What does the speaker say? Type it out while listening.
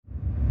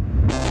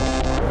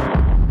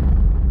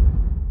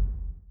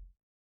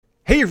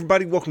Hey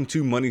everybody, welcome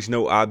to Money's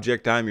No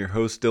Object. I'm your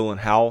host, Dylan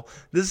Howell.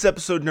 This is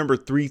episode number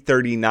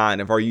 339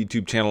 of our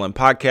YouTube channel and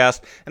podcast,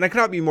 and I could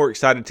not be more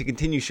excited to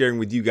continue sharing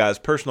with you guys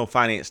personal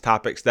finance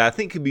topics that I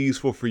think could be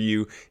useful for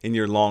you in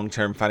your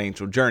long-term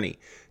financial journey.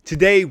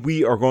 Today,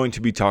 we are going to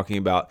be talking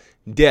about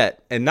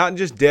debt, and not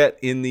just debt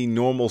in the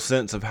normal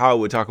sense of how I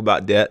would talk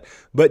about debt,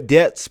 but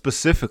debt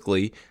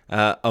specifically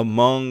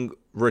among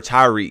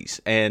retirees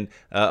and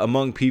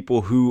among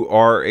people who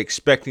are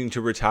expecting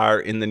to retire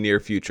in the near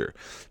future.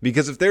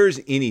 Because if there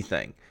is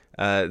anything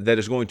that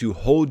is going to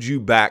hold you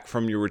back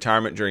from your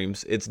retirement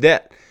dreams, it's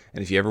debt.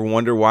 And if you ever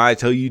wonder why I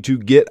tell you to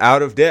get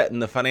out of debt in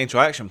the financial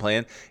action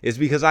plan, it's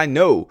because I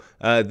know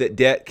that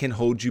debt can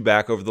hold you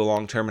back over the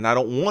long term, and I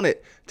don't want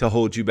it to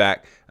hold you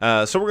back.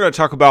 So we're going to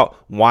talk about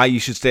why you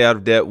should stay out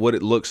of debt, what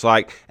it looks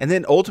like, and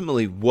then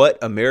ultimately what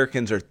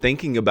Americans are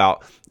thinking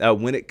about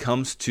when it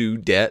comes to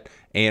debt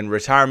and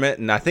retirement.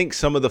 And I think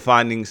some of the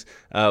findings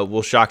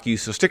will shock you.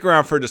 So stick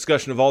around for a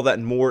discussion of all that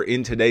and more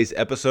in today's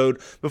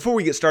episode. Before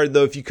we get started,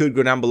 though, if you could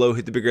go down below,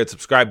 hit the big red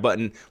subscribe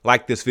button,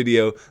 like this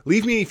video,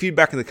 leave me any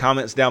feedback in the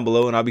comments down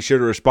below, and I'll be sure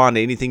to respond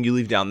to anything you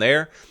leave down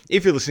there.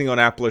 If you're listening on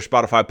Apple or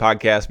Spotify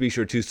podcasts, be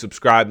sure to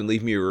subscribe and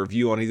leave me a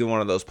review on either one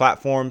of those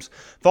platforms.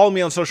 Follow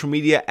me on social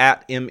media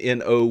at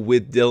MNO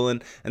with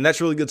Dylan, and that's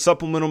really good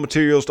supplemental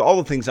materials to all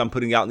the things I'm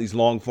putting out in these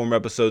long form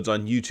episodes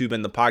on YouTube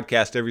and the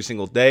podcast every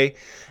single day.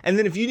 And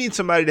then if you need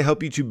somebody to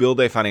help you to build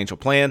a financial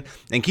plan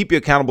and keep you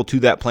accountable to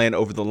that plan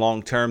over the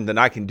long term, then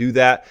I can do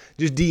that.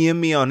 Just DM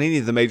me on any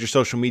of the major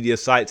social media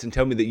sites and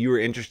tell me that you are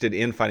interested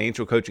in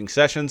financial coaching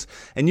sessions,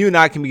 and you and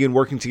I can begin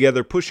working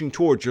together, pushing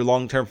towards your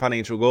long-term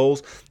financial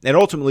goals and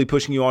ultimately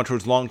pushing you on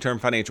towards long-term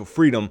financial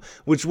freedom,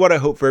 which is what I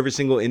hope for every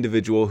single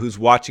individual who's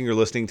watching or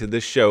listening to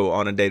this show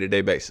on a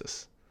day-to-day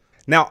basis.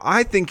 Now,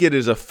 I think it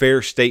is a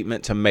fair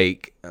statement to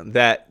make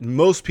that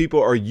most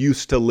people are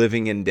used to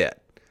living in debt.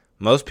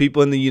 Most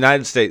people in the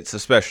United States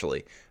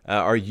especially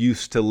are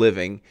used to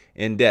living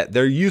in debt.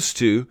 They're used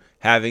to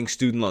having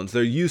student loans.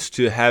 They're used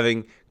to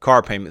having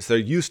car payments. They're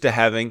used to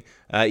having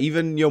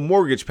even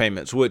mortgage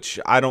payments,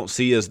 which I don't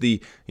see as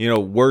the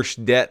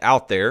worst debt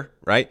out there,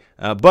 right?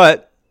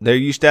 But they're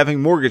used to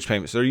having mortgage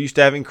payments. They're used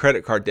to having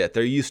credit card debt.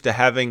 They're used to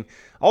having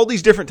all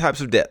these different types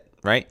of debt,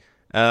 right?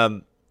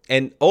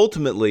 And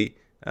ultimately,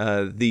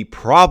 the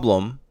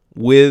problem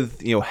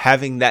with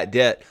having that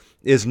debt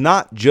is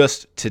not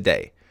just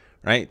today.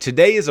 Right?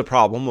 Today is a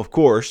problem, of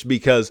course,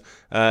 because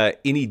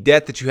any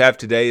debt that you have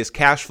today is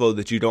cash flow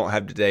that you don't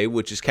have today,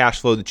 which is cash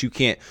flow that you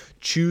can't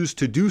choose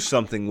to do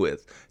something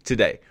with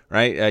today,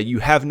 right? You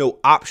have no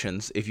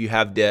options if you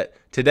have debt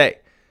today.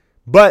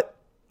 But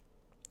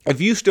if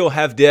you still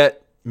have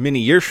debt many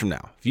years from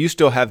now, if you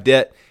still have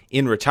debt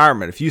in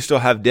retirement, if you still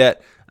have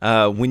debt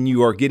when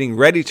you are getting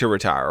ready to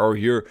retire, or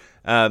you're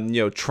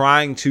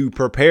trying to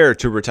prepare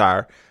to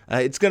retire,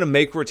 it's going to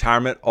make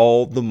retirement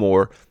all the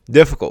more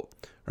difficult.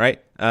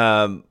 Right?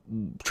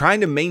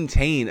 Trying to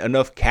maintain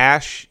enough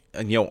cash,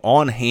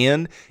 on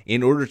hand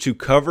in order to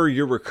cover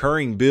your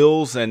recurring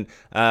bills and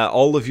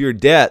all of your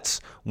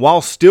debts while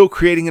still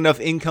creating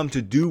enough income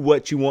to do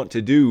what you want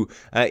to do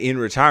in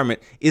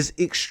retirement is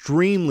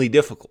extremely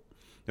difficult,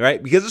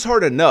 right? Because it's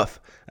hard enough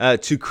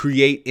to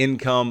create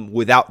income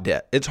without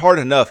debt. It's hard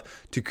enough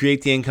to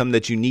create the income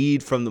that you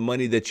need from the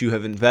money that you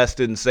have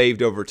invested and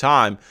saved over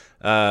time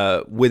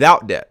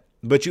without debt.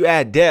 But you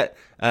add debt,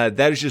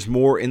 that is just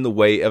more in the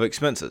way of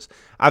expenses.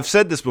 I've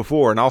said this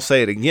before, and I'll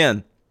say it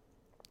again,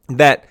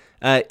 that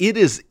it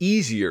is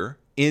easier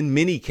in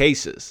many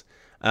cases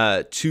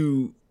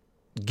to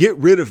get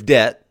rid of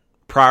debt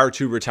prior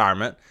to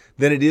retirement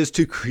than it is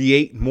to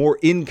create more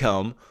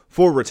income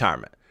for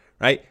retirement,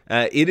 right?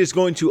 It is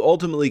going to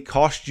ultimately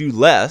cost you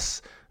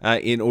less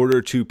in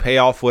order to pay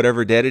off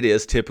whatever debt it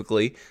is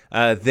typically,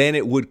 than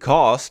it would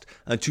cost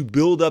to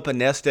build up a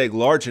nest egg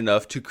large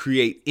enough to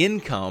create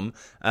income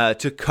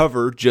to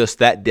cover just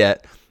that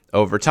debt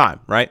over time,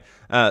 right?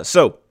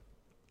 So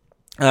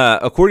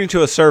according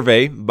to a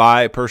survey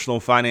by personal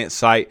finance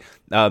site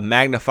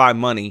Magnify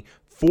Money,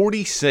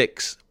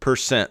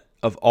 46%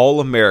 of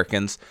all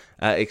Americans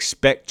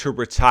expect to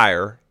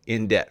retire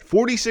in debt.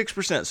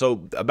 46%,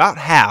 so about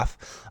half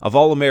of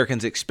all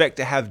Americans expect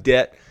to have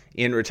debt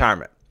in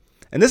retirement.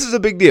 And this is a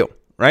big deal,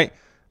 right?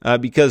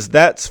 Because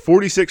that's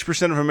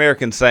 46% of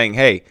Americans saying,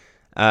 hey,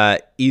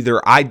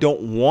 either I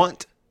don't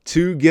want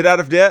to get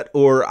out of debt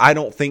or I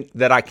don't think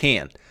that I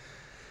can.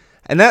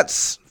 And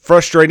that's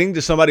frustrating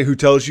to somebody who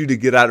tells you to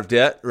get out of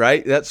debt,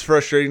 right? That's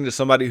frustrating to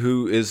somebody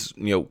who is,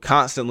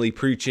 constantly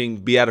preaching,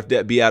 be out of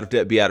debt, be out of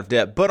debt, be out of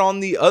debt. But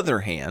on the other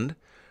hand,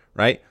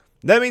 right,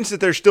 that means that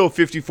there's still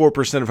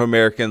 54% of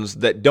Americans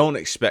that don't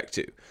expect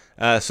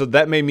to. So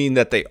that may mean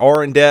that they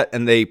are in debt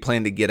and they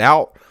plan to get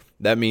out.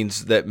 That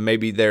means that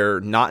maybe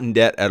they're not in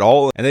debt at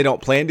all and they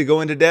don't plan to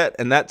go into debt,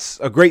 and that's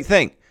a great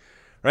thing,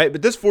 right?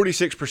 But this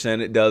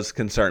 46%, it does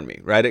concern me,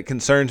 right? It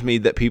concerns me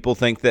that people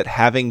think that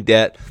having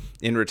debt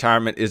in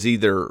retirement is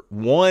either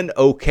one,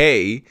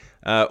 okay,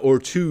 or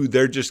two,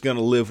 they're just going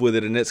to live with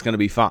it and it's going to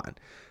be fine.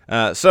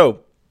 So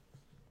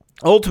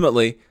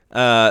ultimately,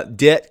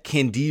 debt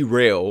can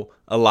derail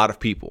a lot of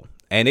people.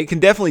 And it can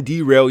definitely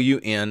derail you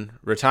in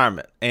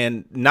retirement.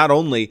 And not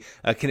only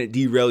can it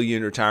derail you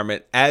in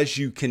retirement, as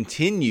you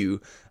continue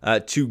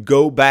to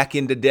go back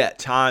into debt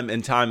time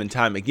and time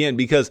again,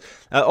 because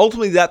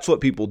ultimately that's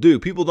what people do.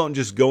 People don't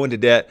just go into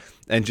debt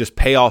and just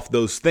pay off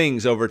those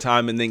things over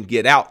time and then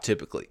get out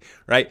typically,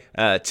 right?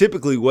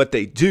 Typically what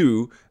they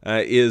do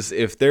is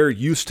if they're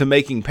used to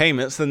making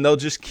payments, then they'll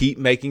just keep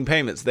making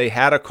payments. They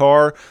had a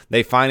car,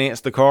 they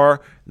financed the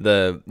car,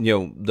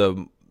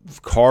 the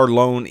car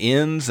loan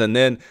ends, and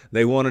then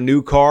they want a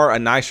new car, a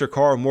nicer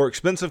car, a more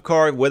expensive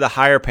car with a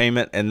higher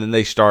payment, and then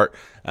they start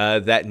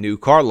that new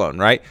car loan,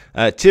 right?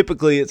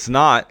 Typically, it's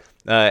not,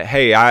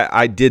 hey,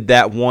 I did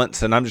that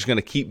once, and I'm just going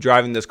to keep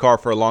driving this car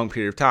for a long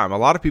period of time. A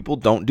lot of people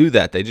don't do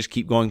that. They just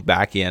keep going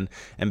back in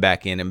and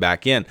back in and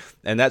back in,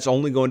 and that's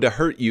only going to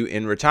hurt you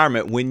in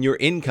retirement when your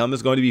income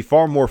is going to be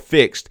far more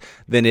fixed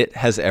than it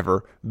has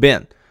ever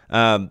been.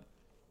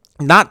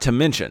 Not to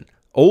mention,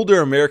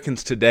 older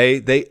Americans today,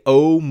 they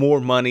owe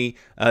more money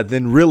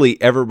than really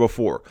ever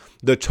before.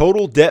 The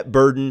total debt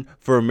burden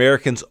for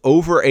Americans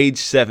over age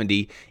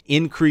 70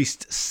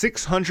 increased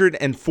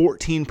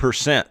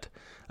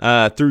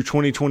 614% through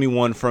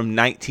 2021 from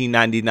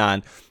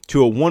 1999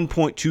 to a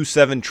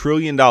 $1.27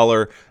 trillion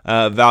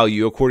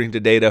value, according to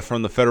data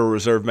from the Federal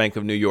Reserve Bank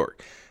of New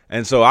York.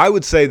 And so I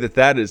would say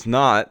that is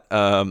not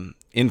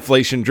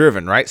inflation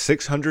driven, right?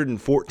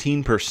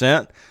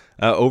 614%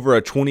 over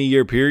a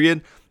 20-year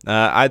period.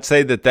 I'd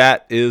say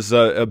that is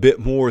a bit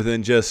more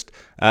than just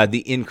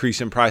the increase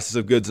in prices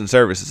of goods and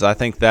services. I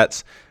think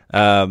that's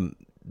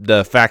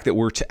the fact that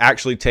we're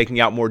actually taking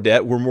out more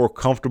debt. We're more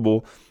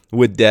comfortable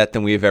with debt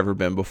than we have ever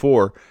been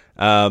before.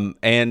 And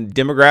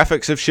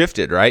demographics have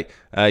shifted, right?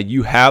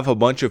 You have a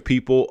bunch of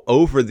people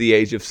over the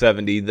age of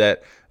 70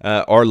 that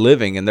are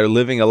living, and they're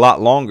living a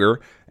lot longer.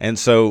 And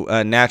so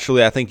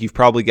naturally, I think you've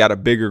probably got a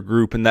bigger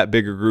group, and that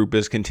bigger group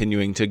is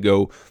continuing to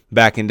go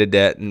back into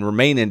debt and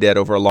remain in debt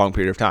over a long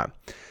period of time.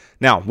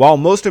 Now, while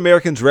most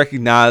Americans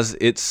recognize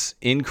it's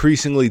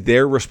increasingly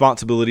their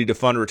responsibility to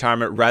fund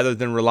retirement rather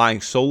than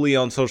relying solely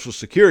on Social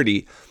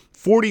Security,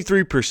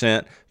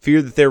 43%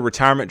 fear that their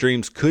retirement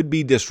dreams could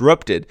be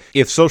disrupted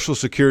if Social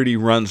Security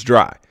runs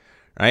dry,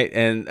 right?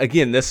 And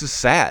again, this is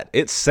sad.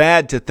 It's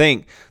sad to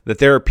think that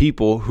there are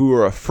people who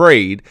are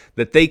afraid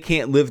that they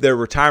can't live their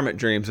retirement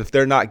dreams if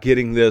they're not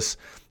getting this,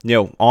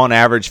 on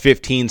average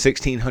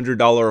 $1,500,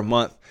 $1,600 a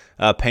month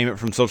payment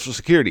from Social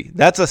Security.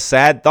 That's a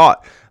sad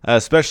thought,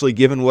 especially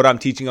given what I'm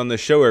teaching on this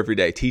show every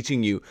day,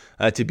 teaching you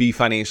to be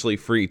financially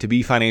free, to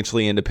be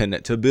financially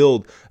independent, to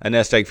build a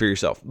nest egg for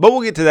yourself. But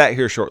we'll get to that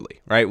here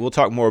shortly, right? We'll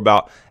talk more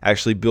about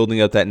actually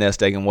building up that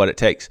nest egg and what it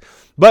takes.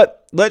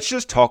 But let's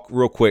just talk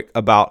real quick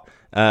about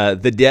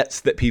the debts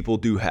that people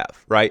do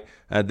have, right?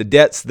 The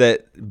debts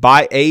that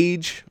by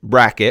age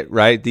bracket,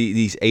 right?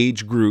 These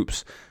age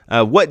groups.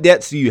 What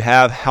debts do you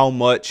have? How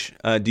much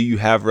do you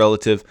have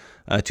relative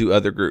to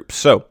other groups?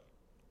 So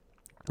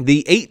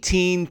the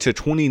 18 to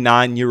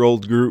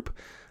 29-year-old group,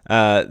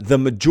 the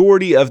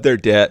majority of their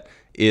debt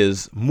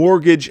is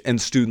mortgage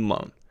and student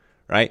loan,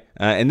 right?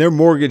 And their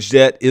mortgage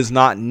debt is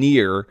not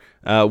near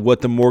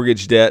what the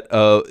mortgage debt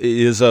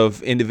is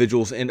of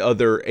individuals in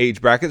other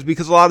age brackets,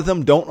 because a lot of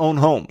them don't own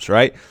homes,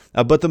 right?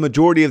 But the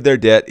majority of their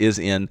debt is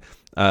in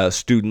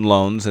student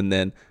loans and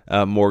then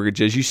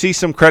mortgages. You see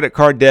some credit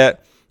card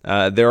debt.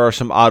 There are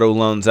some auto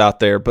loans out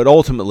there, but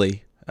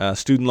ultimately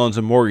student loans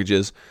and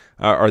mortgages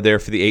are there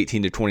for the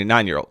 18 to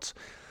 29-year-olds.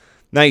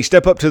 Now you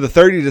step up to the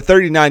 30 to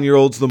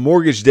 39-year-olds, the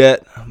mortgage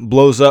debt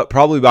blows up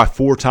probably by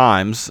 4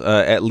 times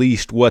at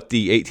least what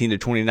the 18 to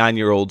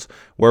 29-year-olds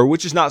were,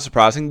 which is not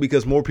surprising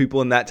because more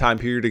people in that time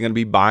period are going to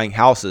be buying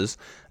houses.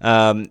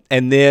 And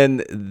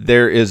then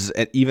there is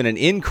even an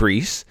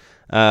increase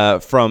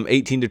from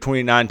 18 to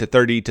 29 to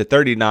 30 to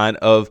 39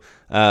 of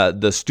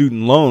the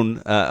student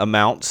loan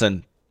amounts.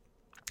 And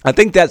I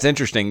think that's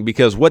interesting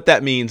because what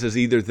that means is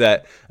either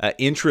that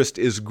interest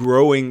is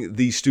growing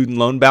these student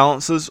loan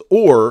balances,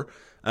 or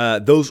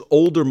those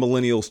older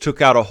millennials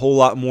took out a whole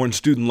lot more in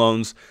student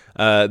loans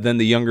than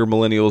the younger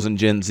millennials and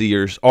Gen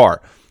Zers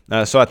are.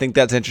 So I think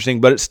that's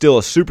interesting, but it's still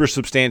a super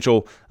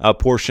substantial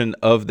portion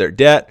of their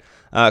debt.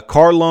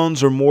 Car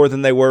loans are more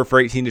than they were for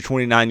 18 to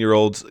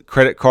 29-year-olds.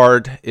 Credit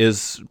card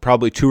is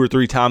probably 2 or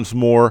 3 times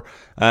more.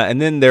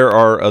 And then there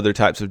are other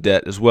types of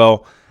debt as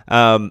well.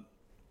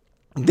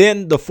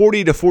 Then the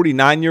 40 to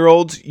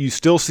 49-year-olds, you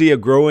still see a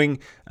growing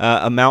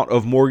amount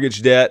of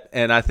mortgage debt,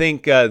 and I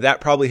think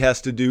that probably has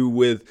to do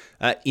with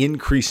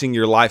increasing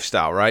your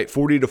lifestyle, right?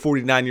 40 to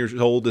 49 years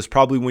old is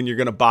probably when you're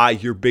going to buy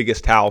your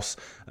biggest house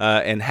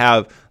and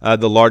have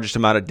the largest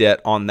amount of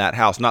debt on that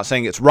house. Not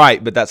saying it's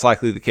right, but that's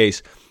likely the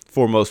case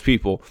for most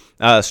people.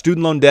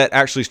 Student loan debt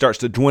actually starts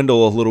to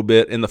dwindle a little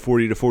bit in the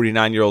 40 to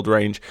 49-year-old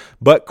range,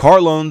 but car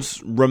loans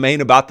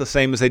remain about the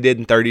same as they did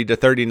in 30 to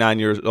 39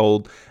 years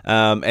old,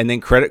 and then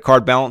credit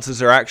card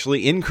balances are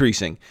actually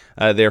increasing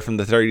there from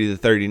the 30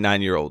 to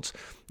 39-year-olds.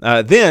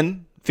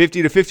 Then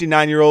 50 to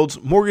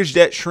 59-year-olds, mortgage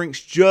debt shrinks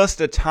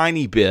just a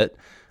tiny bit,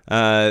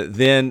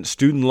 Then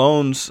student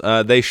loans,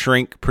 they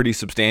shrink pretty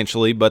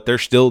substantially, but they're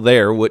still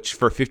there, which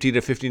for 50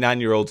 to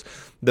 59-year-olds,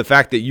 the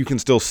fact that you can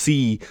still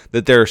see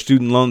that there are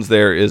student loans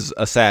there is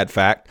a sad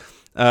fact.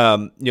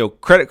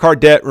 Credit card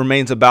debt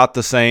remains about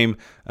the same.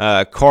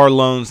 Car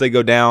loans, they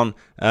go down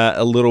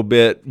a little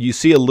bit. You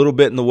see a little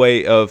bit in the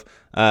way of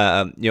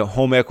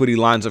home equity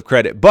lines of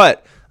credit.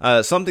 But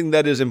something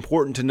that is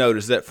important to note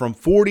is that from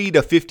 40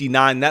 to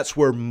 59, that's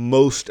where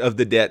most of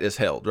the debt is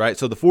held, right?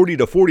 So the 40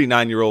 to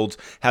 49-year-olds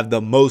have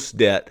the most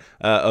debt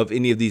of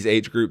any of these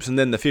age groups. And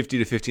then the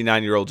 50 to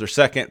 59-year-olds are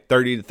second,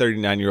 30 to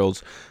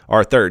 39-year-olds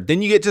are third.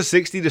 Then you get to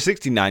 60 to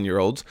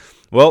 69-year-olds.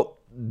 Well,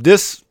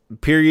 this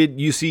period,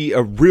 you see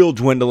a real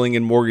dwindling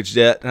in mortgage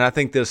debt. And I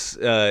think this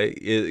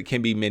it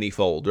can be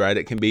many-fold, right?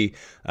 It can be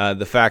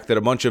the fact that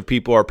a bunch of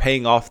people are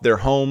paying off their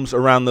homes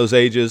around those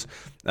ages.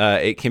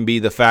 It can be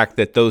the fact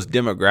that those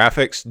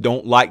demographics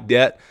don't like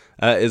debt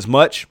as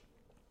much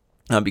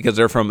because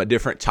they're from a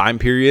different time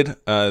period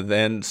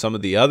than some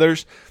of the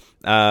others.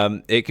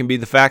 It can be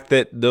the fact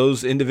that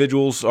those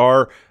individuals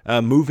are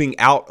moving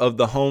out of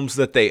the homes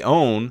that they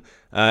own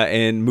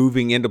and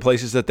moving into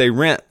places that they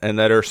rent and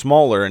that are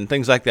smaller and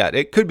things like that.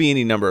 It could be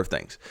any number of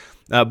things.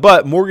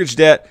 But mortgage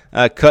debt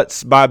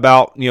cuts by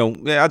about,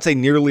 I'd say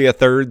nearly a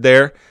third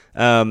there.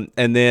 And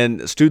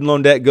then student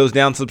loan debt goes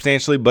down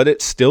substantially, but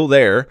it's still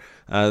there.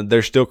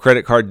 There's still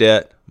credit card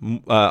debt.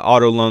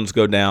 Auto loans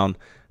go down,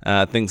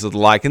 things of the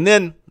like. And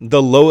then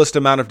the lowest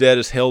amount of debt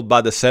is held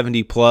by the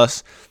 70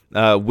 plus,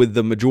 with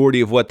the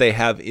majority of what they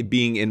have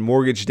being in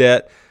mortgage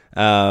debt.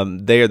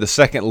 They are the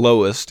second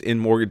lowest in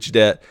mortgage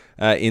debt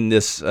in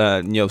this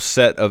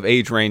set of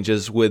age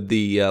ranges, with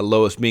the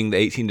lowest being the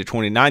 18 to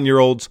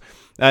 29-year-olds.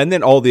 And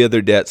then all the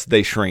other debts,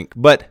 they shrink.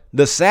 But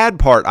the sad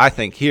part, I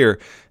think, here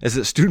is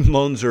that student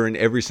loans are in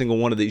every single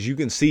one of these. You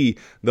can see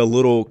the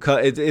little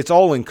cut. It's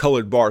all in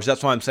colored bars.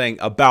 That's why I'm saying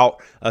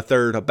about a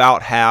third,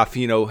 about half,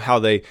 how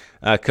they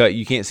cut.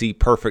 You can't see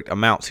perfect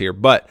amounts here.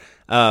 But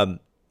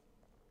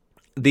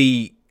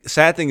the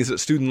sad thing is that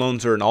student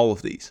loans are in all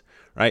of these,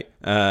 right?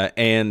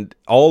 And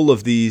all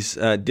of these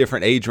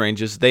different age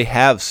ranges, they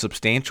have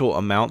substantial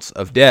amounts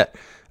of debt.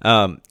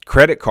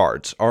 Credit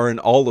cards are in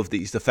all of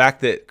these. The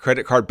fact that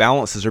credit card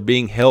balances are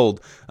being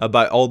held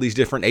by all these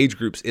different age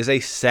groups is a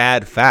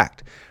sad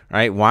fact,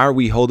 right? Why are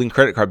we holding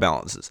credit card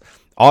balances?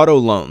 Auto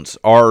loans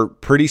are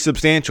pretty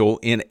substantial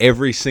in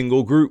every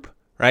single group,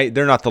 right?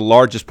 They're not the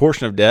largest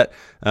portion of debt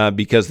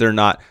because they're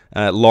not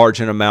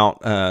large in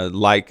amount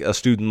like a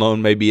student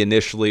loan may be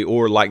initially,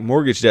 or like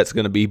mortgage debt's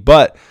going to be,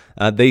 but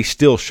they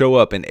still show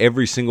up in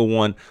every single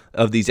one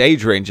of these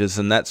age ranges,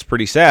 and that's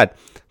pretty sad.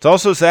 It's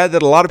also sad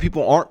that a lot of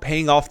people aren't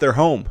paying off their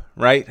home,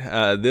 right?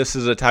 This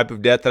is a type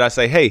of debt that I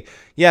say, hey,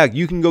 yeah,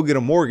 you can go get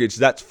a mortgage.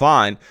 That's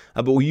fine.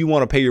 But you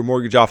want to pay your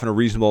mortgage off in a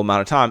reasonable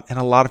amount of time. And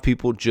a lot of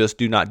people just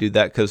do not do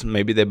that because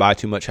maybe they buy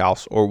too much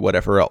house or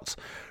whatever else,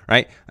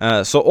 right?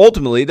 So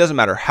ultimately, it doesn't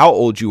matter how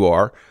old you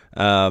are.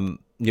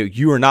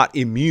 You are not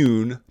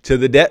immune to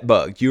the debt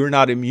bug. You are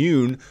not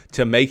immune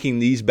to making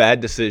these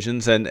bad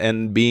decisions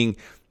and being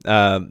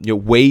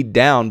weighed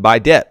down by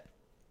debt.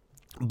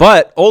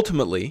 But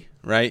ultimately,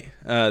 right,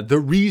 the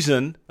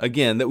reason,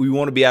 again, that we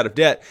want to be out of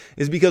debt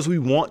is because we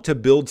want to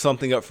build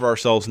something up for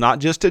ourselves, not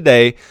just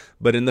today,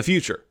 but in the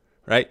future,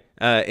 right?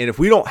 And if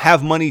we don't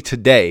have money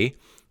today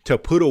to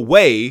put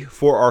away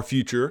for our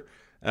future,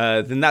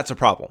 then that's a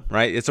problem,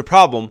 right? It's a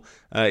problem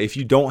if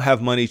you don't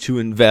have money to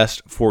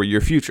invest for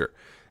your future.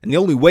 And the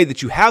only way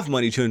that you have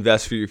money to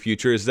invest for your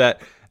future is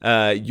that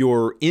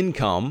your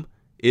income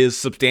is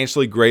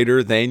substantially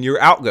greater than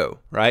your outgo,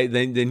 right?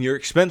 Than your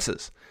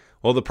expenses.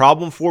 Well, the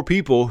problem for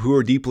people who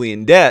are deeply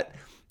in debt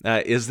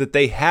is that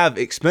they have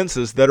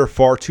expenses that are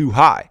far too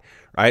high,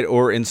 right?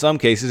 Or in some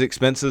cases,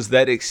 expenses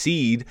that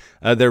exceed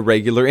their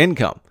regular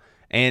income.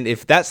 And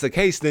if that's the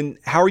case, then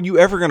how are you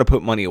ever going to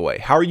put money away?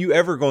 How are you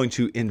ever going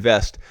to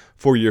invest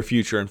for your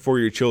future and for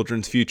your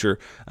children's future?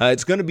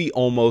 It's going to be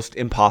almost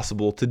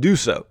impossible to do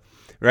so,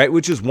 right?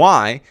 Which is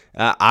why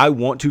I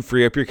want to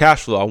free up your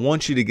cash flow. I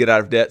want you to get out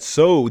of debt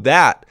so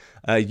that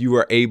you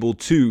are able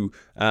to,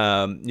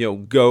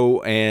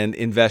 go and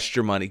invest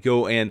your money,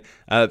 go and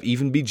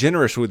even be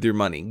generous with your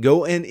money,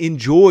 go and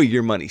enjoy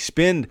your money,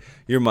 spend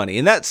your money.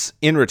 And that's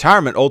in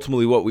retirement,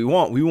 ultimately what we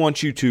want. We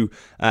want you to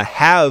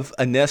have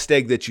a nest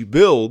egg that you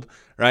build,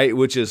 right?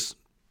 Which is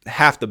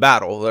half the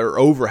battle or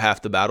over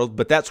half the battle,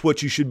 but that's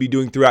what you should be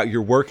doing throughout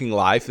your working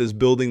life, is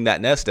building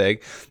that nest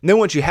egg. And then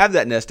once you have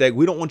that nest egg,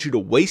 we don't want you to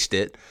waste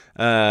it,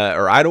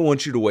 or I don't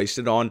want you to waste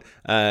it on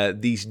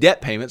these debt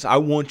payments. I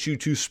want you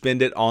to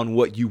spend it on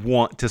what you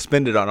want to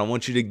spend it on. I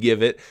want you to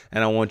give it,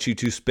 and I want you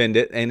to spend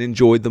it and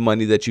enjoy the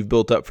money that you've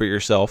built up for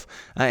yourself,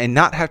 and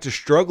not have to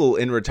struggle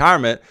in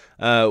retirement.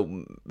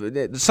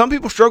 Some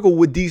people struggle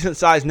with decent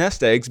sized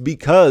nest eggs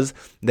because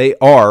they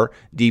are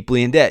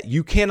deeply in debt.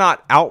 You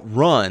cannot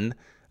outrun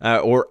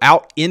or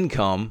out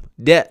income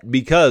debt,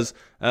 because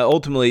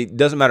ultimately it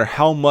doesn't matter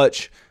how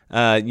much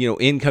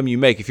income you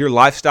make. If your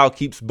lifestyle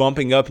keeps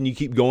bumping up and you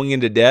keep going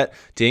into debt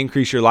to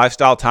increase your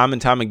lifestyle time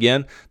and time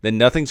again, then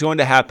nothing's going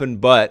to happen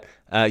but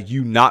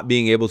you not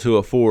being able to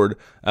afford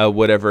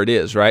whatever it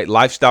is, right?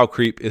 Lifestyle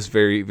creep is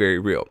very, very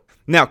real.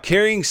 Now,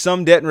 carrying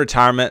some debt in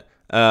retirement,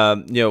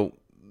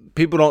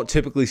 people don't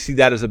typically see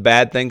that as a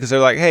bad thing because they're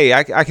like, hey,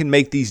 I can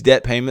make these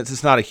debt payments.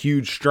 It's not a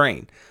huge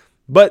strain.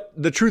 But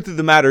the truth of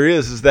the matter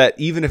is that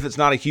even if it's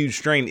not a huge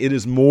strain, it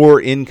is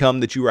more income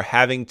that you are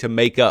having to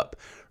make up,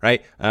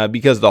 right?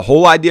 Because the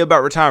whole idea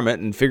about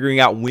retirement and figuring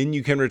out when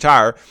you can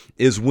retire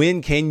is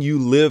when can you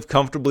live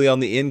comfortably on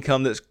the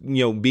income that's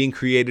being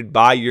created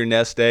by your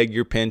nest egg,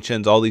 your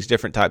pensions, all these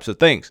different types of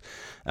things.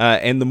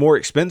 And the more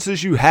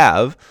expenses you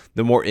have,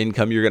 the more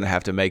income you're going to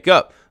have to make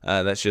up.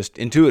 That's just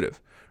intuitive,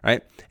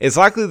 right? It's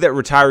likely that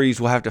retirees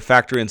will have to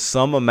factor in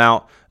some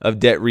amount of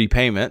debt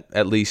repayment,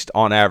 at least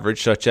on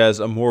average, such as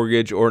a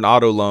mortgage or an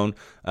auto loan.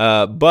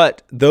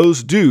 But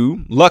those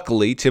do,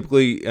 luckily,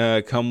 typically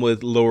come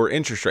with lower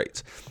interest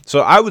rates.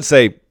 So I would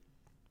say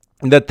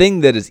the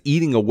thing that is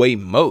eating away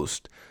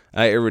most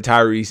at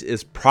retirees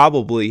is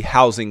probably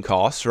housing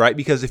costs, right?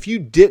 Because if you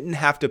didn't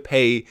have to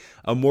pay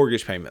a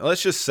mortgage payment,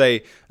 let's just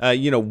say,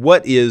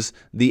 what is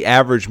the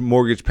average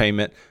mortgage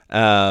payment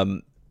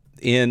in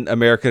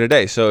America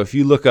today? So if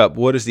you look up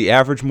what is the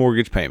average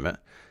mortgage payment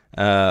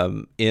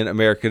in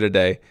America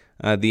today,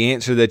 the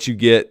answer that you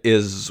get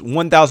is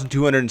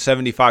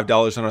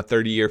 $1,275 on a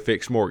 30-year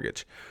fixed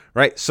mortgage,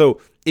 right?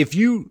 So if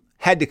you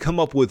had to come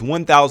up with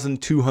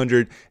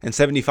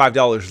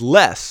 $1,275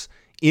 less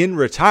in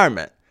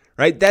retirement,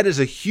 right, that is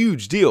a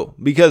huge deal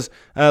because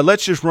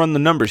let's just run the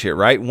numbers here,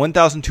 right?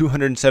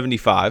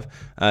 $1,275,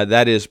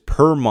 that is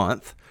per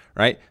month.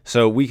 Right,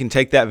 so we can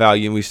take that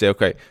value and we say,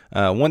 okay,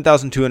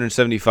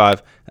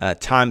 1,275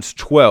 times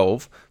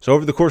 12. So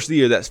over the course of the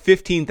year, that's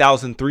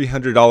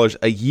 $15,300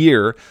 a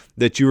year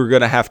that you are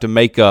going to have to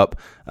make up.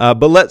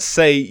 But let's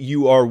say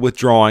you are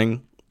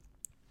withdrawing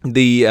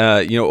the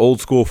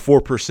old school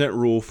 4%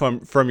 rule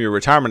from your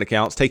retirement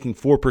accounts, taking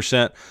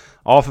 4%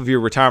 off of your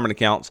retirement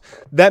accounts.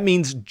 That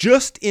means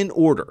just in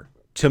order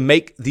to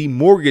make the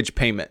mortgage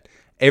payment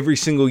every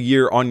single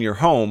year on your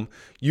home,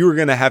 you're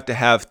going to have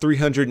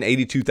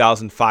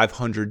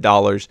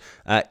 $382,500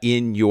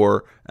 in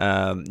your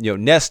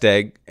nest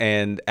egg,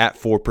 and at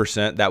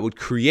 4%, that would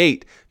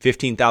create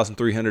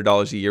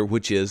 $15,300 a year,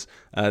 which is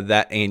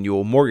that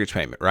annual mortgage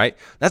payment, right?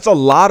 That's a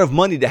lot of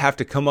money to have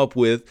to come up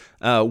with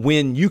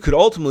when you could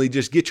ultimately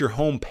just get your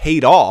home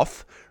paid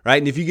off, right?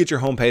 And if you get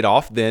your home paid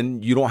off,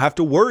 then you don't have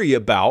to worry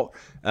about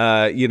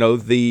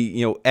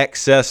the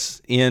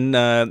excess in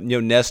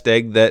nest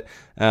egg that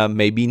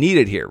may be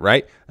needed here,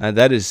 right?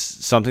 That is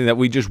something that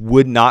we just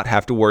would not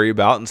have to worry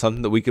about and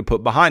something that we could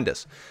put behind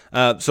us.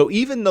 So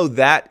even though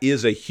that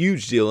is a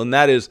huge deal, and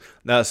that is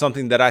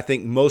something that I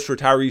think most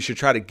retirees should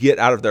try to get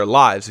out of their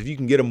lives, if you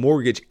can get a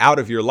mortgage out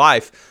of your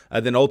life,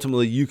 then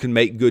ultimately you can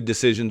make good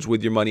decisions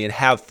with your money and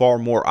have far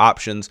more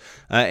options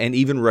and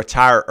even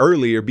retire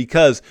earlier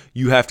because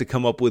you have to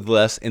come up with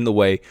less in the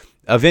way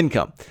of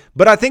income.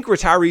 But I think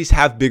retirees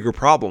have bigger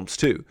problems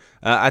too.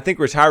 I think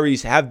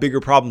retirees have bigger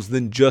problems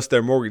than just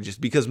their mortgages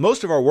because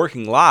most of our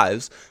working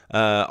lives,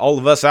 all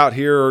of us out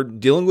here are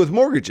dealing with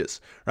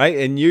mortgages, right?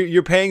 And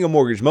you're paying a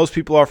mortgage. Most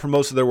people are for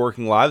most of their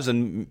working lives,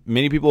 and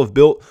many people have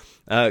built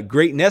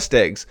great nest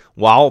eggs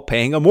while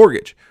paying a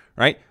mortgage,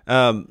 right?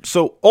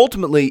 So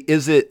ultimately,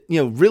 is it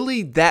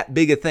really that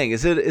big a thing?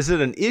 Is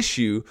it an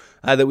issue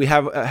that we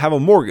have a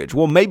mortgage?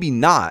 Well, maybe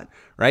not,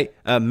 right?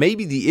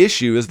 Maybe the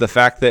issue is the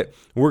fact that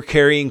we're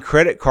carrying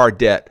credit card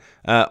debt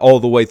all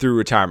the way through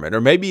retirement,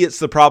 or maybe it's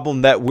the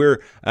problem that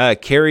we're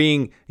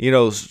carrying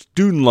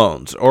student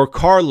loans or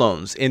car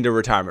loans into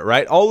retirement,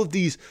 right? All of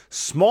these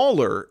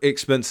smaller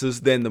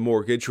expenses than the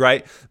mortgage,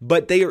 right?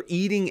 But they are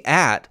eating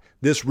at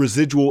this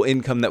residual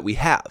income that we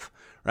have.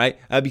 Right?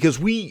 Because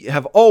we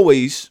have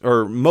always,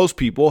 or most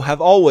people have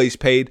always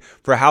paid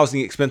for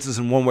housing expenses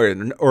in one way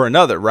or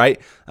another,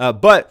 right?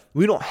 But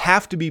we don't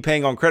have to be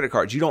paying on credit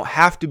cards. You don't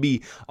have to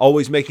be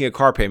always making a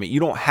car payment. You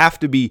don't have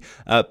to be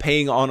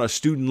paying on a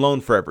student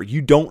loan forever.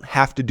 You don't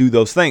have to do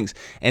those things.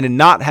 And in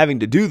not having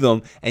to do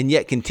them and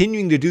yet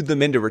continuing to do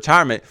them into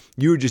retirement,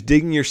 you're just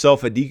digging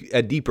yourself a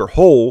deeper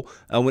hole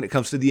when it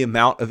comes to the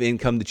amount of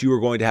income that you are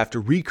going to have to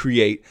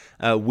recreate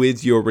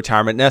with your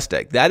retirement nest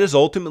egg. That is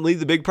ultimately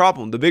the big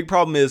problem. The big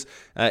problem is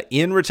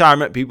in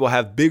retirement, people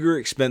have bigger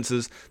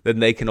expenses than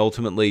they can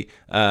ultimately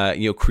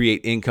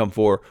create income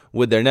for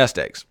with their nest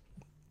eggs.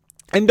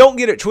 And don't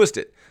get it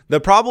twisted. The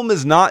problem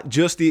is not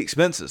just the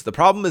expenses. The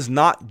problem is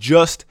not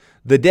just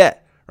the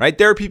debt, right?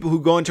 There are people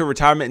who go into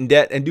retirement in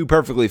debt and do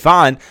perfectly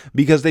fine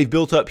because they've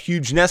built up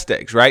huge nest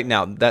eggs, right?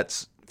 Now,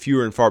 that's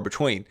fewer and far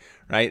between,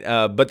 right?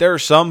 But there are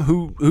some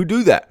who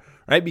do that,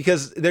 right?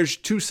 Because there's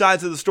two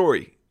sides of the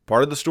story.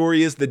 Part of the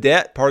story is the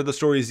debt, part of the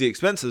story is the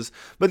expenses,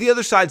 but the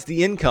other side's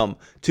the income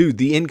too,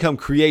 the income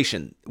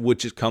creation,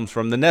 which comes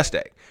from the nest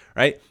egg,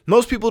 right?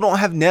 Most people don't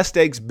have nest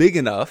eggs big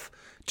enough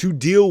to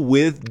deal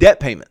with debt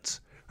payments,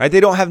 right? They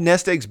don't have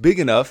nest eggs big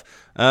enough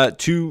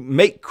to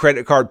make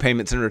credit card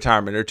payments in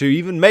retirement, or to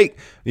even make,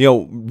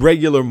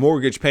 regular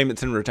mortgage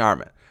payments in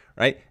retirement,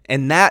 right?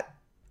 And that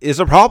is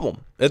a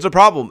problem. It's a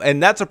problem.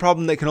 And that's a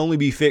problem that can only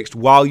be fixed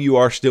while you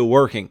are still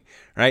working,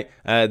 right?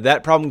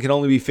 That problem can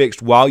only be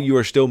fixed while you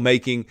are still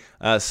making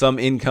some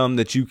income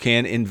that you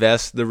can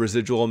invest the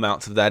residual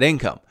amounts of that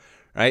income,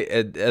 right?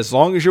 As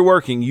long as you're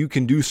working, you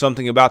can do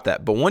something about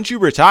that. But once you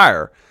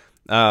retire,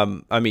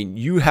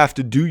 you have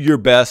to do your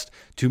best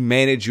to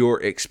manage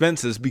your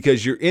expenses,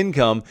 because your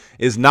income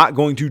is not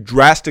going to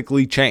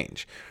drastically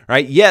change,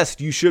 right? Yes,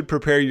 you should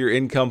prepare your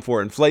income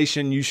for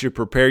inflation. You should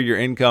prepare your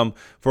income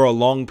for a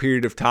long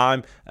period of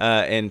time,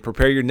 and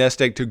prepare your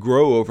nest egg to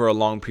grow over a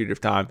long period of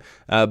time.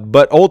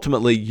 But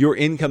ultimately, your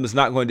income is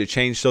not going to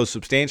change so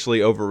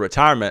substantially over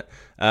retirement.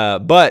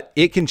 But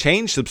it can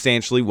change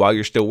substantially while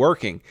you're still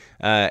working,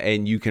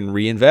 and you can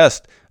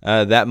reinvest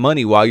that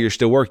money while you're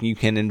still working. You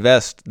can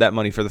invest that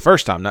money for the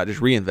first time, not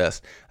just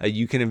reinvest.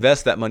 You can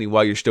invest that money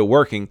while you're still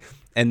working,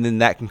 and then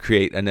that can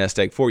create a nest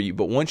egg for you.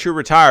 But once you're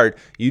retired,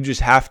 you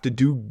just have to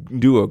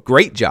do a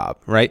great job,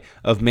 right,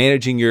 of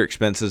managing your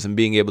expenses and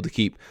being able to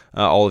keep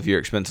all of your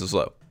expenses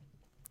low.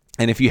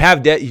 And if you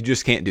have debt, you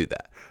just can't do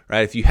that,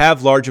 right? If you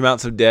have large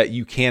amounts of debt,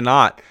 you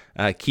cannot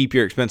keep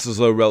your expenses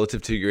low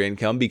relative to your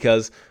income,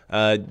 because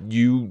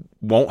you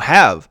won't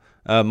have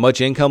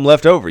much income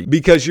left over,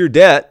 because your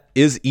debt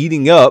is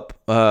eating up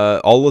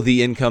all of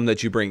the income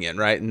that you bring in,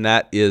 right? And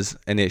that is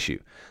an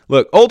issue.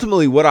 Look,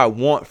 ultimately what I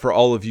want for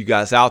all of you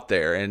guys out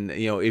there, and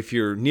if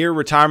you're near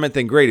retirement,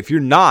 then great. If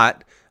you're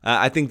not,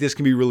 I think this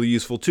can be really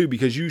useful too,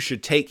 because you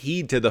should take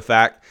heed to the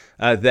fact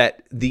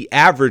that the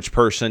average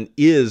person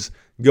is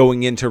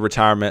going into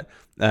retirement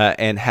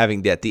and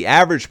having debt. The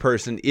average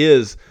person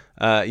is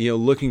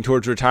looking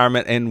towards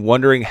retirement and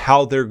wondering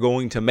how they're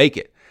going to make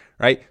it,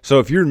 right? So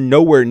if you're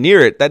nowhere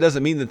near it, that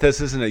doesn't mean that this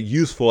isn't a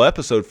useful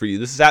episode for you.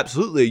 This is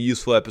absolutely a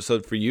useful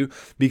episode for you,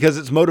 because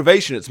it's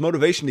motivation. It's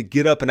motivation to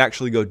get up and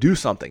actually go do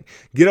something.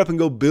 Get up and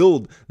go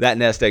build that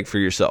nest egg for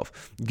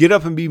yourself. Get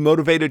up and be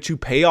motivated to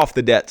pay off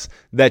the debts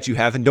that you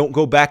have, and don't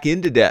go back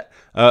into debt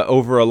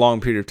over a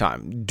long period of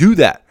time. Do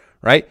that.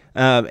 Right?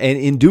 And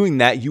in doing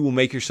that, you will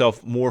make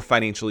yourself more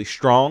financially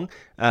strong,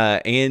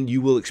 and you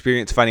will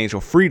experience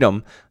financial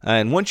freedom.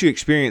 And once you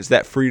experience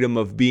that freedom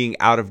of being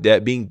out of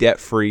debt, being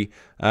debt-free,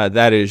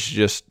 that is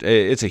just,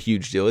 it's a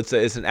huge deal. It's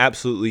an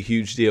absolutely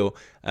huge deal.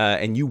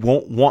 And you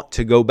won't want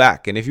to go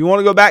back. And if you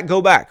want to go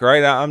back,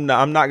 right? I'm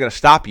not going to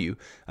stop you,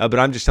 but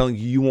I'm just telling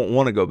you, you won't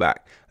want to go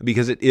back,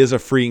 because it is a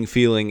freeing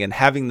feeling, and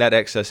having that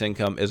excess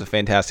income is a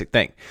fantastic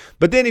thing.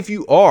 But then if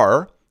you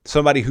are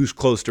somebody who's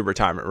close to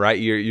retirement, right?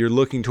 You're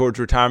looking towards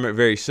retirement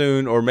very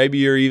soon, or maybe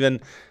you're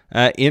even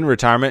in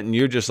retirement and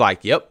you're just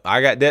like, yep,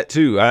 I got debt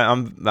too.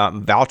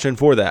 I'm vouching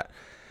for that.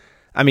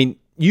 I mean,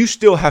 you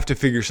still have to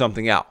figure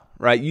something out,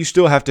 right? You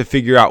still have to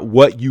figure out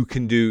what you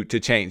can do to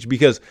change,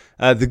 because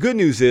the good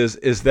news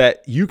is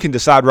that you can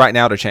decide right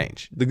now to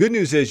change. The good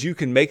news is you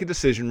can make a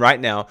decision right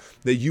now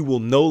that you will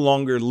no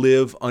longer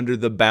live under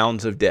the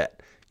bounds of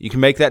debt. You can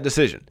make that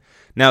decision.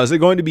 Now, is it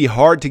going to be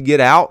hard to get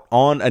out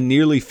on a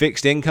nearly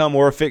fixed income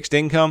or a fixed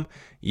income?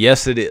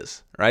 Yes, it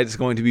is, right? It's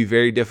going to be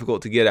very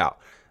difficult to get out.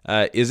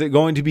 Is it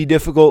going to be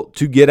difficult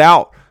to get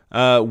out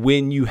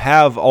when you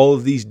have all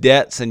of these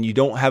debts and you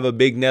don't have a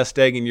big nest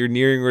egg and you're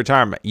nearing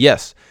retirement?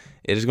 Yes,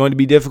 it is going to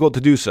be difficult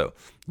to do so.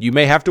 You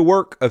may have to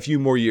work a few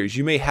more years.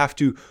 You may have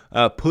to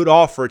put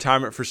off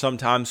retirement for some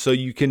time so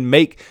you can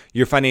make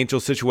your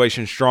financial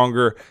situation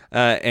stronger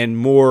and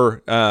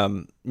more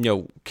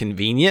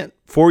convenient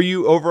for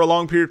you over a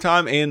long period of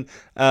time, and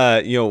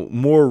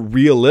more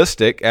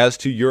realistic as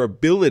to your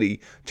ability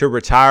to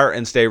retire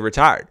and stay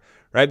retired,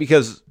 right?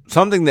 Because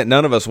something that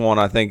none of us want,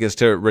 I think, is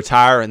to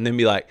retire and then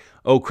be like,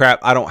 oh crap,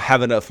 I don't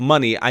have enough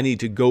money, I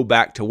need to go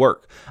back to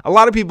work. A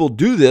lot of people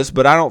do this,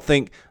 but I don't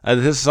think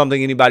this is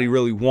something anybody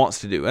really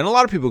wants to do. And a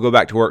lot of people go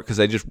back to work because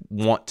they just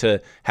want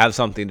to have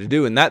something to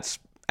do, and that's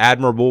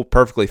admirable,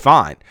 perfectly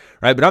fine,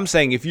 right? But I'm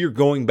saying if you're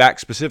going back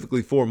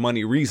specifically for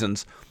money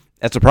reasons,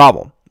 that's a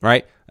problem,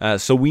 right?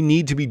 So we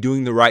need to be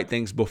doing the right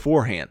things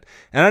beforehand.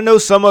 And I know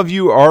some of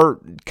you are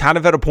kind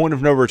of at a point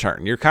of no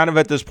return. You're kind of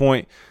at this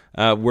point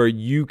where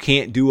you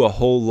can't do a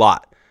whole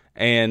lot.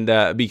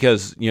 And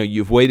because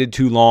you've waited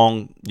too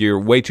long, you're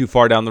way too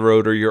far down the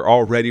road, or you're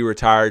already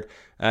retired,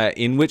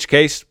 in which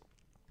case,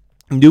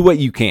 do what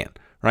you can,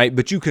 right?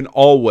 But you can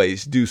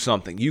always do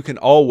something. You can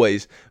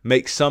always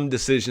make some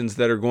decisions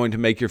that are going to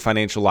make your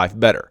financial life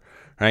better,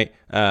 right?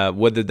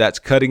 Whether that's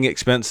cutting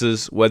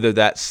expenses, whether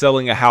that's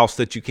selling a house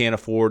that you can't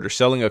afford, or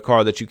selling a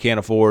car that you can't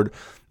afford,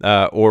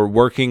 or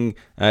working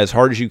as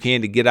hard as you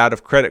can to get out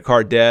of credit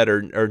card debt,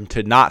 or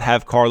to not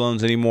have car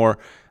loans anymore.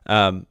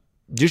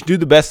 Just do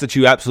the best that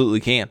you absolutely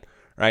can,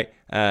 right?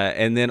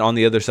 And then on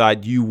the other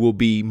side, you will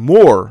be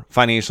more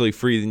financially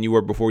free than you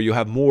were before. You'll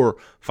have more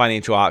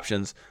financial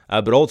options,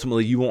 but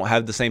ultimately you won't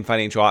have the same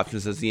financial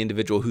options as the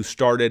individual who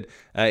started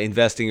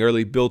investing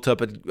early, built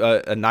up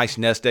a nice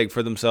nest egg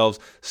for themselves,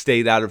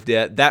 stayed out of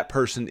debt. That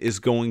person is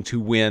going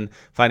to win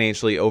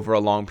financially over a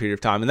long period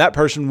of time, and that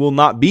person will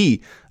not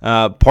be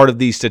part of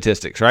these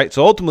statistics, right?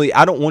 So ultimately,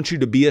 I don't want you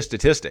to be a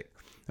statistic.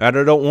 I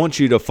don't want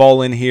you to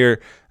fall in here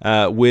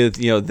with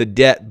the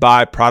debt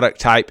by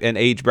product type and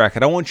age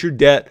bracket. I want your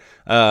debt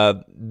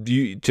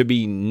to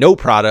be no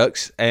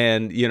products,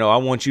 and I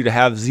want you to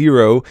have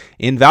zero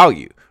in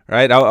value.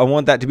 Right? I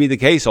want that to be the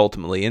case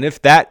ultimately. And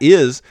if that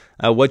is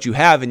what you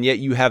have, and yet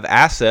you have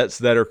assets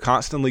that are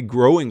constantly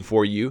growing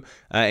for you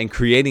and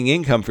creating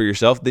income for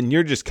yourself, then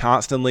you're just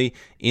constantly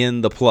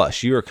in the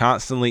plus. You are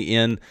constantly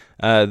in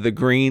the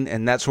green,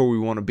 and that's where we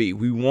want to be.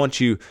 We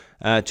want you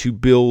to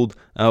build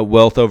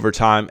wealth over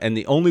time. And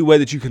the only way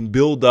that you can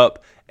build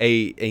up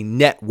a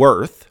net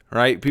worth,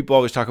 right? People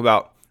always talk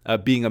about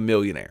being a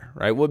millionaire,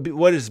 right?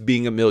 What is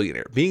being a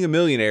millionaire? Being a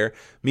millionaire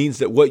means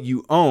that what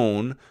you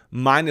own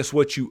minus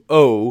what you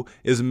owe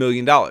is $1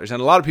 million. And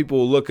a lot of people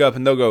will look up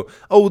and they'll go,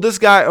 oh, well, this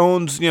guy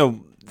owns,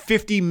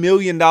 $50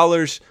 million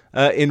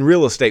in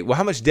real estate. Well,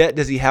 how much debt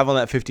does he have on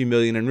that $50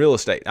 million in real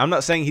estate? I'm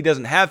not saying he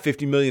doesn't have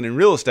 $50 million in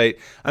real estate.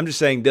 I'm just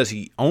saying, does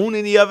he own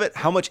any of it?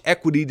 How much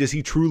equity does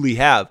he truly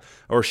have,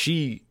 or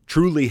she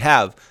truly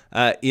have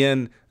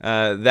in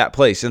that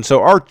place? And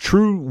so our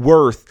true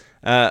worth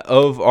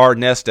of our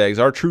nest eggs,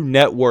 our true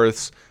net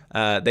worths,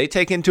 they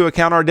take into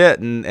account our debt,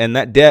 and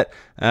that debt,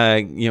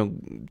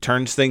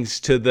 turns things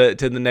to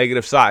the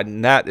negative side,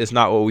 and that is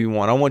not what we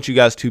want. I want you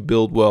guys to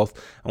build wealth.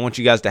 I want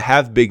you guys to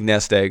have big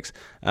nest eggs,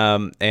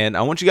 and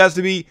I want you guys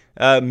to be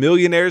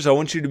millionaires. I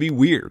want you to be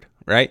weird,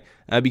 right?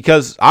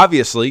 Because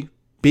obviously,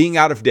 being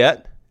out of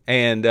debt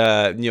and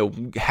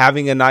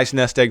having a nice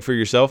nest egg for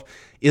yourself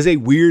is a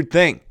weird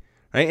thing,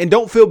 right? And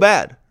don't feel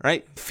bad,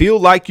 right? Feel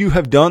like you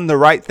have done the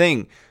right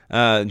thing.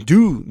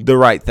 Do the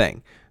right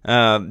thing.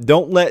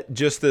 Don't let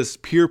just this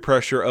peer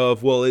pressure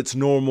of, well, it's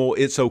normal,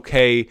 it's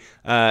okay,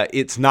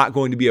 it's not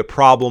going to be a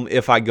problem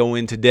if I go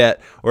into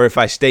debt or if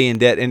I stay in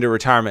debt into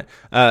retirement.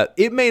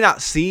 It may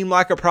not seem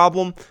like a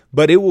problem,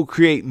 but it will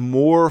create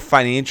more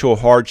financial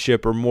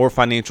hardship or more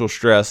financial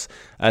stress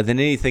than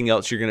anything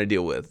else you're going to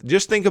deal with.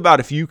 Just think about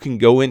if you can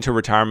go into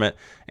retirement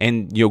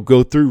and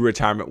go through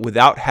retirement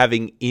without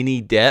having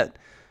any debt.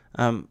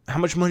 How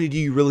much money do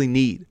you really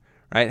need?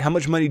 Right? How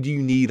much money do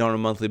you need on a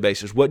monthly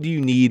basis? What do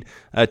you need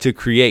to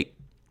create?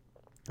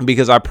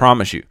 Because I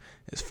promise you,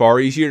 it's far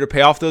easier to pay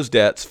off those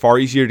debts, far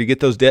easier to get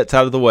those debts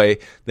out of the way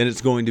than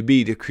it's going to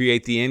be to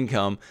create the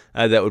income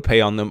that would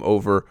pay on them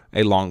over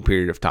a long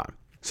period of time.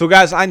 So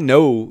guys, I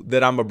know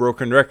that I'm a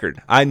broken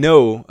record. I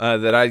know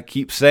that I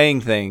keep saying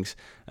things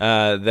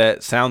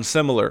that sound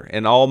similar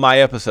in all my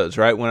episodes,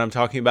 right? When I'm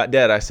talking about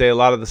debt, I say a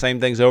lot of the same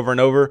things over and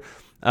over.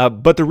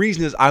 But the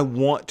reason is I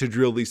want to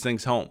drill these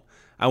things home.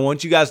 I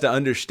want you guys to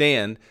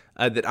understand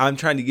that I'm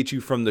trying to get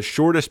you from the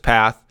shortest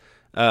path.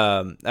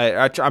 I'm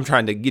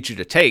trying to get you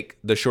to take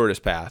the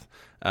shortest path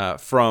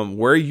from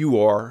where you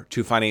are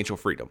to financial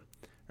freedom,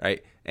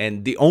 right?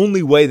 And the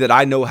only way that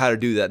I know how to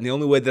do that, and the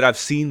only way that I've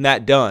seen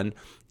that done,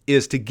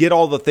 is to get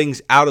all the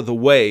things out of the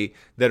way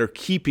that are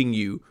keeping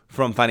you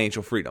from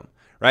financial freedom,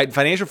 right?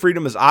 Financial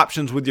freedom is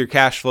options with your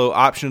cash flow,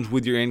 options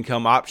with your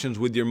income, options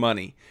with your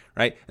money,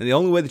 right? And the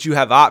only way that you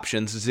have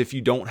options is if you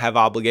don't have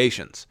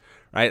obligations.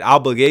 Right?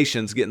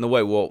 Obligations get in the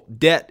way. Well,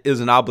 debt is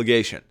an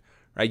obligation,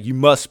 right? You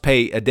must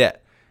pay a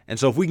debt. And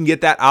so if we can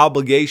get that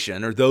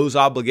obligation or those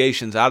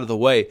obligations out of the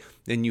way,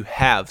 then you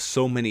have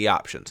so many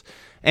options.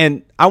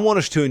 And I want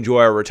us to enjoy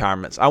our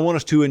retirements. I want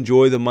us to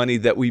enjoy the money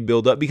that we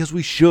build up because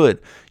we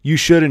should. You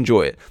should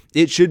enjoy it.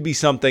 It should be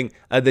something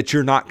that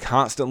you're not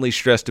constantly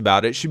stressed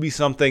about. It should be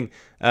something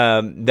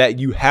that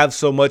you have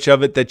so much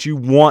of it that you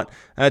want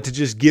to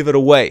just give it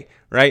away,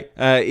 right?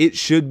 It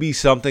should be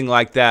something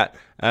like that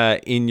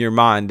in your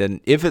mind. And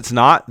if it's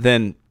not,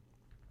 then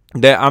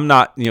I'm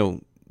not,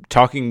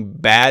 talking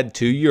bad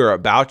to you or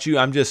about you.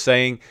 I'm just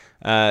saying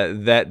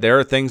that there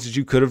are things that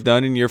you could have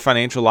done in your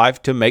financial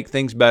life to make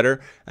things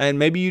better, and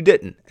maybe you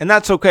didn't. And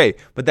that's okay.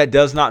 But that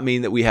does not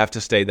mean that we have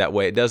to stay that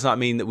way. It does not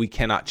mean that we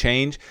cannot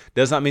change. It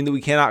does not mean that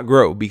we cannot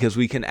grow, because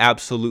we can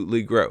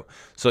absolutely grow.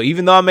 So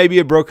even though I may be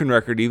a broken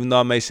record, even though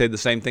I may say the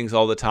same things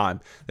all the time,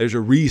 there's a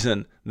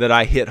reason that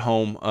I hit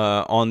home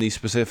on these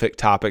specific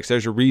topics.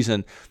 There's a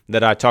reason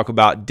that I talk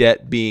about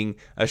debt being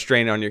a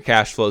strain on your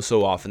cash flow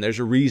so often. There's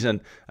a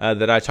reason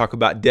that I talk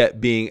about debt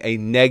being a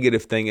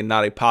negative thing and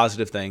not a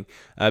positive thing,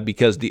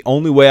 because the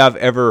only way I've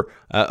ever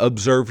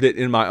observed it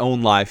in my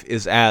own life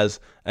is as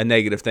a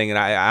negative thing. And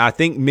I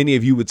think many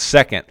of you would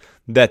second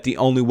that the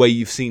only way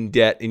you've seen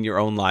debt in your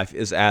own life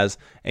is as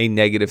a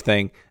negative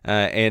thing.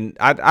 And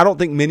I don't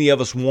think many of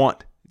us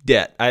want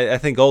debt. I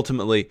think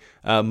ultimately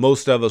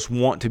most of us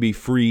want to be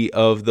free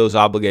of those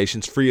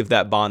obligations, free of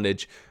that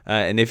bondage.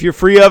 And if you're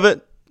free of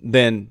it,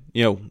 then,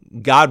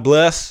 God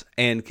bless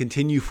and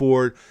continue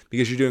forward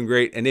because you're doing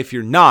great. And if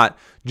you're not,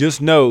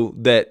 just know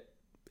that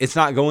it's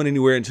not going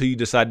anywhere until you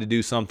decide to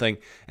do something,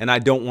 and I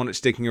don't want it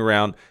sticking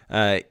around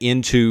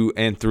into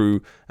and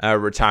through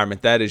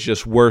retirement. That is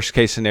just worst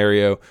case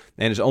scenario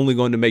and is only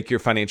going to make your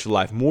financial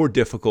life more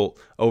difficult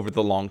over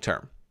the long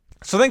term.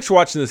 So thanks for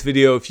watching this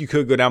video. If you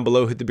could go down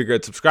below, hit the big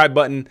red subscribe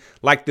button,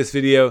 like this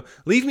video,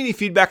 leave me any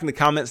feedback in the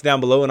comments down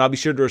below, and I'll be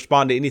sure to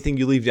respond to anything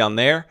you leave down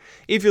there.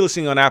 If you're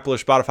listening on Apple or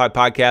Spotify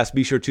podcasts,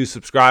 be sure to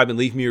subscribe and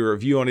leave me a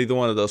review on either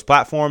one of those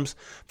platforms.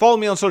 Follow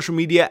me on social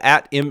media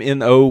at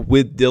MNO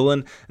with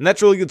Dylan, and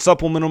that's really good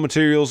supplemental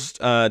materials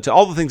to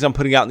all the things I'm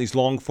putting out in these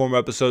long form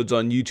episodes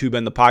on YouTube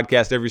and the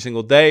podcast every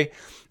single day.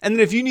 And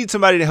then if you need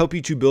somebody to help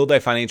you to build a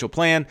financial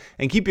plan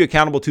and keep you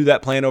accountable to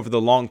that plan over the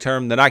long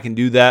term, then I can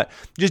do that.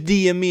 Just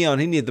DM me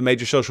on any of the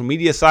major social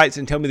media sites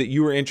and tell me that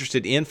you are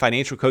interested in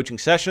financial coaching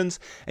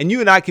sessions, and you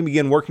and I can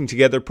begin working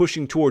together,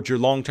 pushing towards your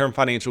long-term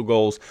financial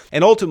goals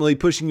and ultimately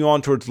pushing you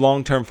on towards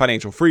long-term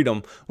financial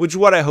freedom, which is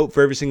what I hope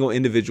for every single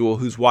individual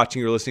who's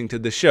watching or listening to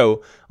this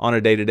show on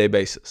a day-to-day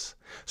basis.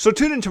 So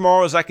tune in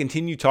tomorrow as I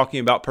continue talking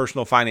about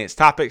personal finance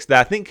topics that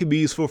I think could be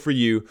useful for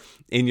you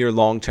in your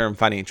long-term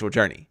financial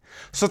journey.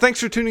 So thanks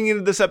for tuning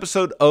into this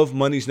episode of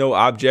Money's No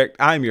Object.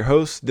 I'm your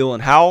host, Dylan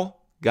Howell.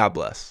 God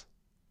bless.